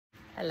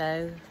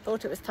Hello,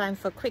 thought it was time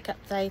for a quick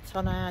update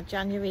on our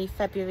January,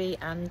 February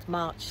and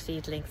March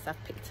seedlings.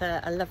 I've picked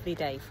a lovely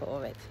day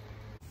for it.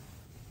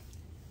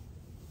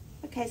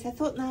 Okay, so I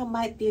thought now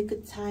might be a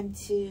good time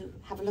to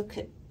have a look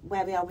at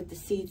where we are with the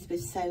seeds we've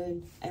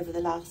sown over the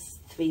last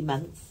 3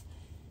 months.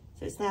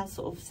 So it's now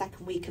sort of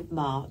second week of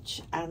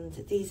March, and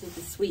these are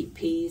the sweet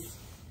peas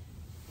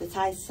that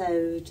I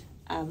sowed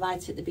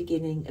right at the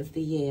beginning of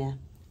the year.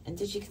 And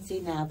as you can see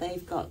now,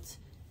 they've got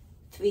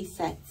 3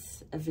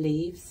 sets of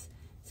leaves.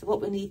 So what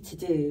we need to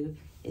do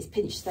is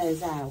pinch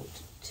those out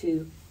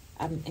to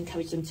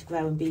encourage them to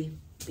grow and be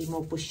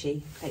more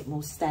bushy, create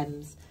more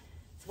stems.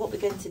 So what we're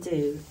going to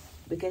do,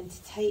 we're going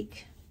to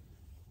take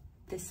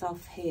this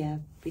off here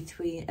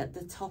at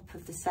the top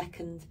of the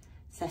second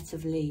set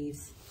of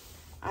leaves.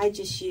 I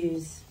just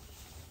use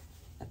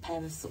a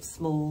pair of sort of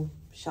small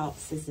sharp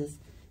scissors.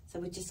 So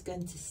we're just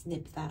going to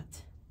snip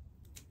that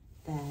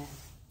there.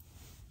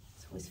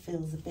 It always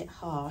feels a bit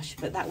harsh,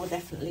 but that will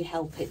definitely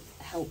help the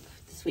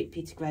sweet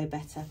pea to grow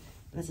better,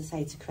 and as I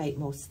say, to create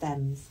more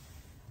stems.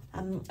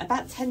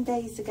 About 10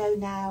 days ago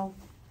now,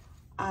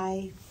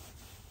 I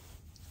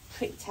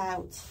pricked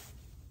out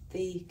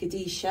the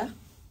godetia,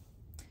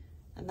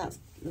 and that's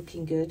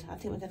looking good. I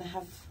think we're going to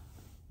have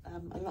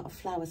a lot of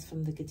flowers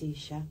from the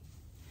godetia.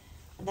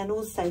 And then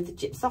also the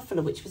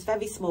gypsophila, which was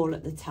very small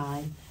at the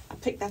time. I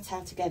picked that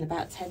out again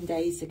about 10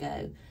 days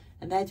ago,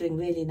 and they're doing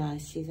really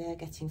nicely. They're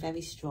getting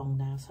very strong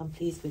now, so I'm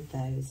pleased with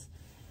those.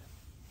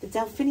 The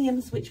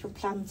delphiniums, which were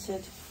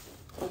planted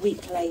a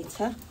week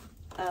later,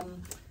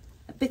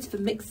 a bit of a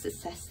mixed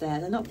success there.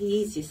 They're not the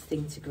easiest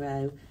thing to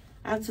grow.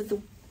 Out of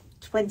the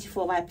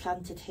 24 I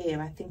planted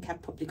here, I think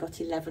I've probably got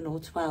 11 or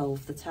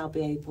 12 that I'll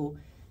be able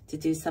to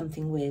do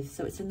something with.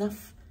 So it's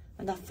enough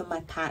for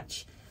my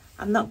patch.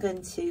 I'm not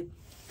going to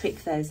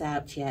prick those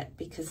out yet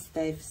because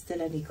they've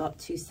still only got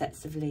 2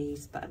 sets of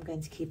leaves, but I'm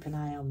going to keep an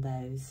eye on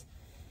those.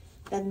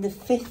 Then the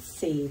 5th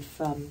seed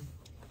from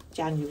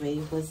January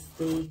was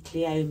the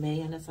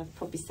cleome, and as I've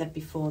probably said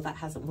before, that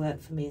hasn't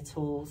worked for me at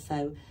all,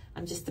 so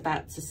I'm just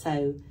about to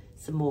sow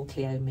some more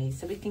cleome.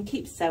 So we can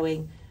keep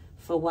sowing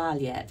for a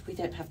while yet. We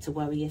don't have to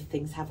worry if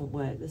things haven't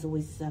worked.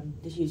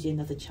 There's usually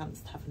another chance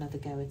to have another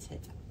go at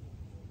it.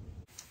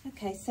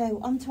 Okay,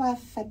 so on to our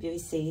February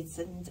seeds,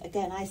 and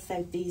again I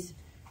sowed these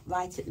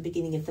right at the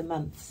beginning of the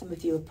month. Some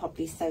of you have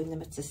probably sown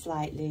them at a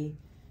slightly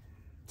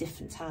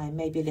different time,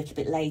 maybe a little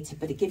bit later,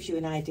 but it gives you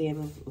an idea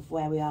of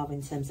where we are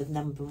in terms of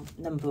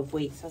number of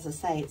weeks. So as I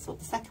say, it's sort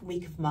of the second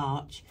week of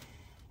March,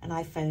 and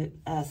I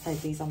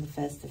sowed these on the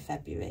 1st of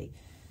February.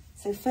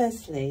 So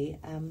firstly,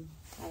 our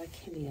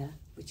achillea,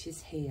 which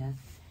is here,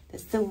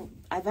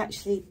 I've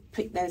actually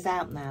pricked those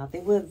out now. They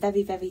were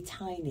very, very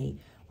tiny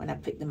when I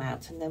pricked them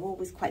out, and they're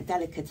always quite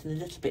delicate and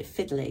a little bit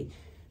fiddly,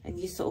 and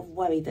you sort of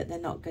worry that they're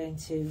not going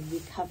to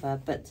recover,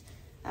 but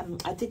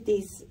I did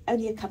these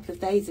only a couple of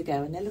days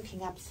ago and they're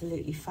looking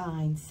absolutely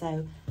fine,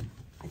 so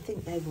I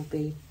think they will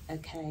be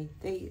okay.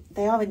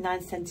 They are in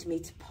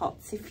 9cm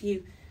pots. If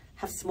you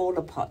have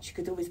smaller pots, you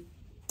could always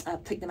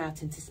prick them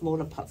out into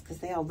smaller pots because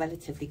they are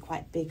relatively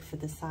quite big for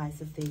the size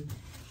of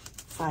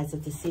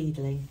the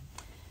seedling.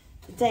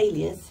 The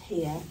dahlias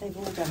here, they've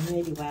all done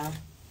really well.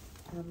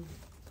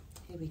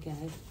 Here we go.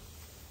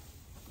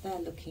 They're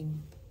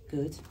looking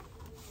good.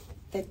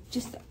 They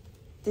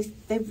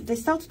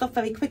started off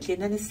very quickly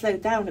and then they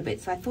slowed down a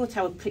bit, so I thought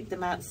I would prick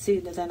them out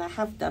sooner than I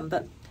have done,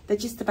 but they're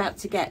just about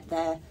to get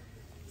their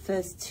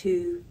first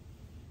 2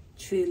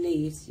 true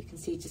leaves. You can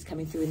see just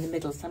coming through in the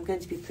middle, so I'm going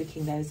to be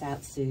pricking those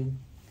out soon,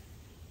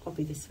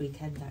 probably this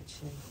weekend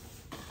actually.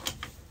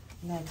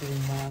 And they're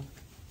doing well.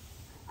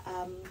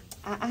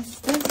 Our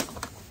asters,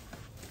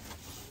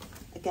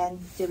 again,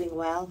 doing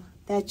well.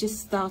 They're just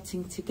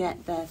starting to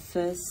get their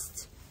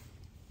first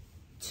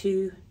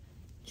 2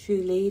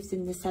 true leaves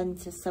in the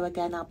centre, so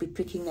again I'll be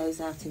pricking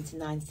those out into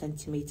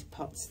 9cm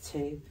pots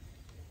too.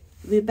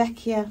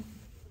 Rudbeckia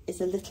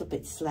is a little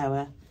bit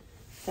slower.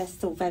 They're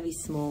still very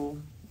small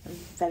and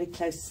very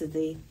close to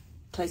the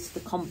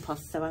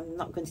compost, so I'm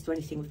not going to do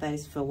anything with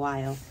those for a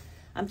while.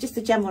 Just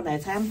a general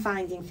note, I am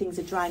finding things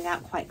are drying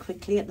out quite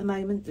quickly at the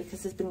moment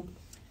because there's been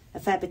a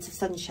fair bit of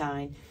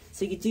sunshine,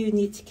 so you do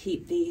need to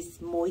keep these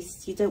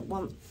moist. You don't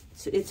want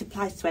to, it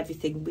applies to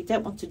everything, we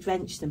don't want to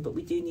drench them, but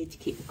we do need to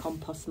keep the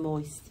compost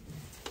moist.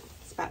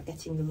 About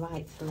getting the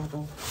right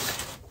level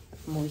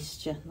of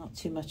moisture, not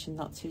too much and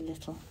not too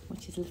little,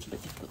 which is a little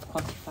bit difficult to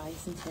quantify,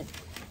 isn't it?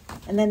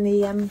 And then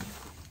the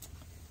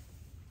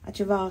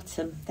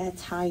ageratum, they're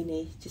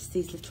tiny, just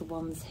these little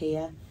ones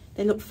here.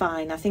 They look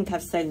fine. I think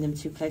I've sown them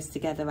too close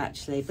together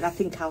actually, but I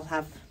think I'll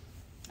have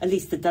at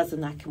least a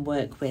dozen I can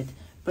work with,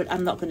 but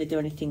I'm not going to do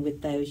anything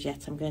with those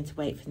yet. I'm going to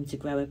wait for them to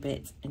grow a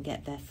bit and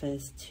get their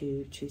first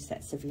 2 true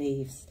sets of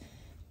leaves.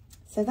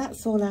 So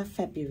that's all our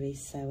February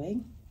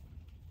sowing.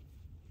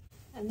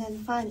 And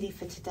then finally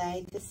for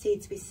today, the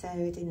seeds we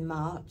sowed in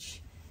March.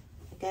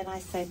 Again, I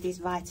sowed these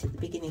right at the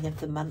beginning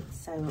of the month,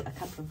 so a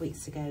couple of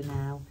weeks ago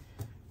now.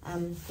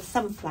 The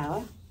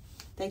sunflower,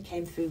 they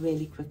came through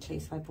really quickly,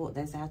 so I brought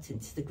those out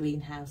into the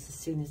greenhouse as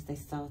soon as they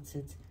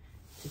started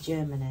to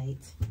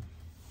germinate.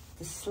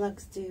 The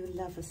slugs do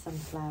love a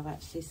sunflower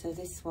actually, so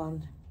this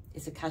one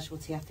is a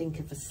casualty, I think,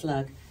 of a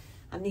slug.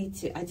 I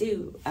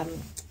do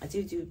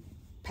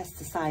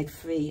pesticide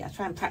free. I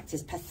try and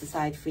practice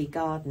pesticide free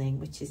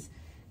gardening, which is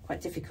quite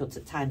difficult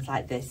at times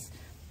like this,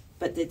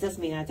 but it does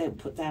mean I don't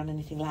put down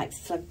anything like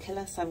slug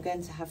killer, so I'm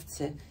going to have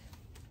to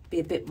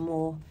be a bit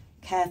more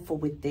careful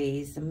with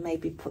these and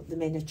maybe put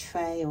them in a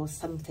tray or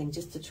something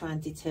just to try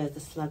and deter the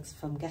slugs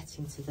from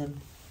getting to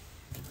them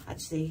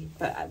actually.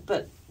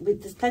 But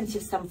there's plenty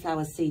of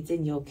sunflower seeds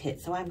in your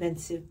kit, so I'm going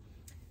to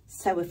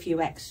sow a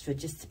few extra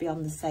just to be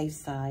on the safe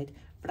side,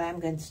 but I am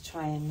going to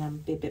try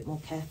and be a bit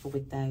more careful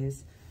with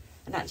those.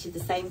 And actually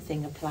the same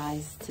thing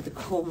applies to the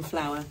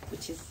cornflower,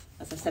 which is,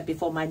 as I said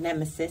before, my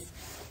nemesis.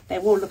 They're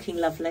all looking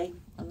lovely,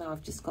 and now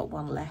I've just got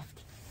one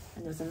left,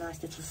 and there was a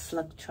nice little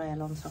slug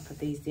trail on top of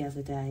these the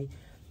other day.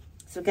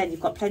 So again,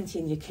 you've got plenty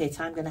in your kit.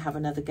 I'm going to have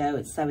another go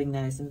at sowing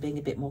those and being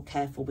a bit more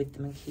careful with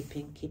them and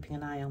keeping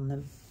an eye on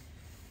them.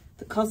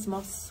 The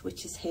cosmos,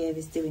 which is here,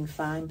 is doing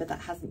fine, but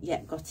that hasn't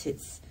yet got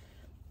its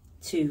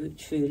 2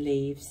 true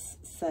leaves,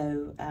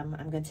 so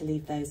I'm going to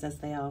leave those as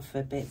they are for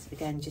a bit.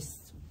 Again,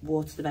 just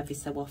water them every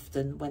so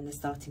often when they're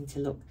starting to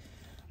look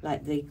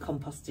like the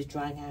compost is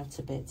drying out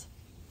a bit.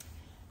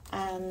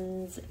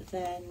 And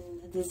then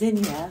the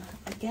zinnia,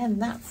 again,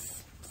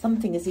 that's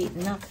something has eaten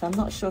that. I'm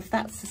not sure if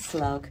that's a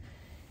slug.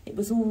 It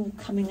was all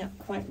coming up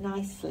quite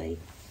nicely.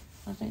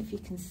 I don't know if you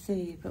can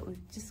see, but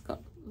we've just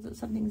got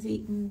something's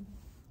eaten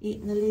the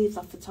leaves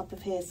off the top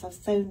of here, so I've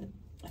sown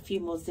a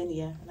few more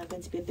zinnia, and I'm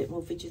going to be a bit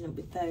more vigilant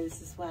with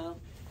those as well.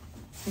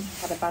 I think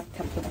I've had a bad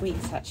couple of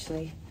weeks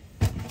actually.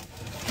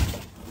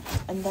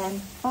 And then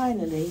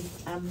finally,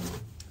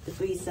 the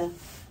briza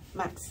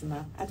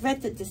maxima. I'd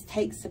read that this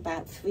takes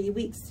about 3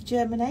 weeks to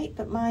germinate,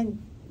 but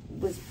mine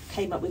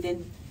came up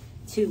within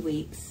 2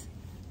 weeks.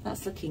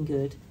 That's looking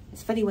good.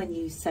 It's funny when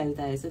you sow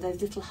those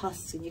little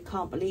husks and you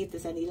can't believe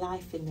there's any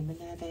life in them, and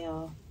there they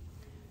are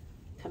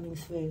coming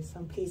through, so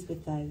I'm pleased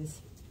with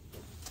those.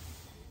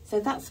 So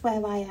that's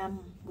where I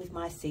am with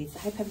my seeds. I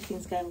hope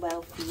everything's going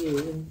well for you,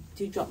 and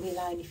do drop me a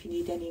line if you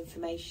need any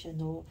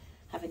information or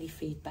have any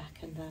feedback,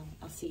 and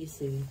I'll see you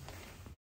soon.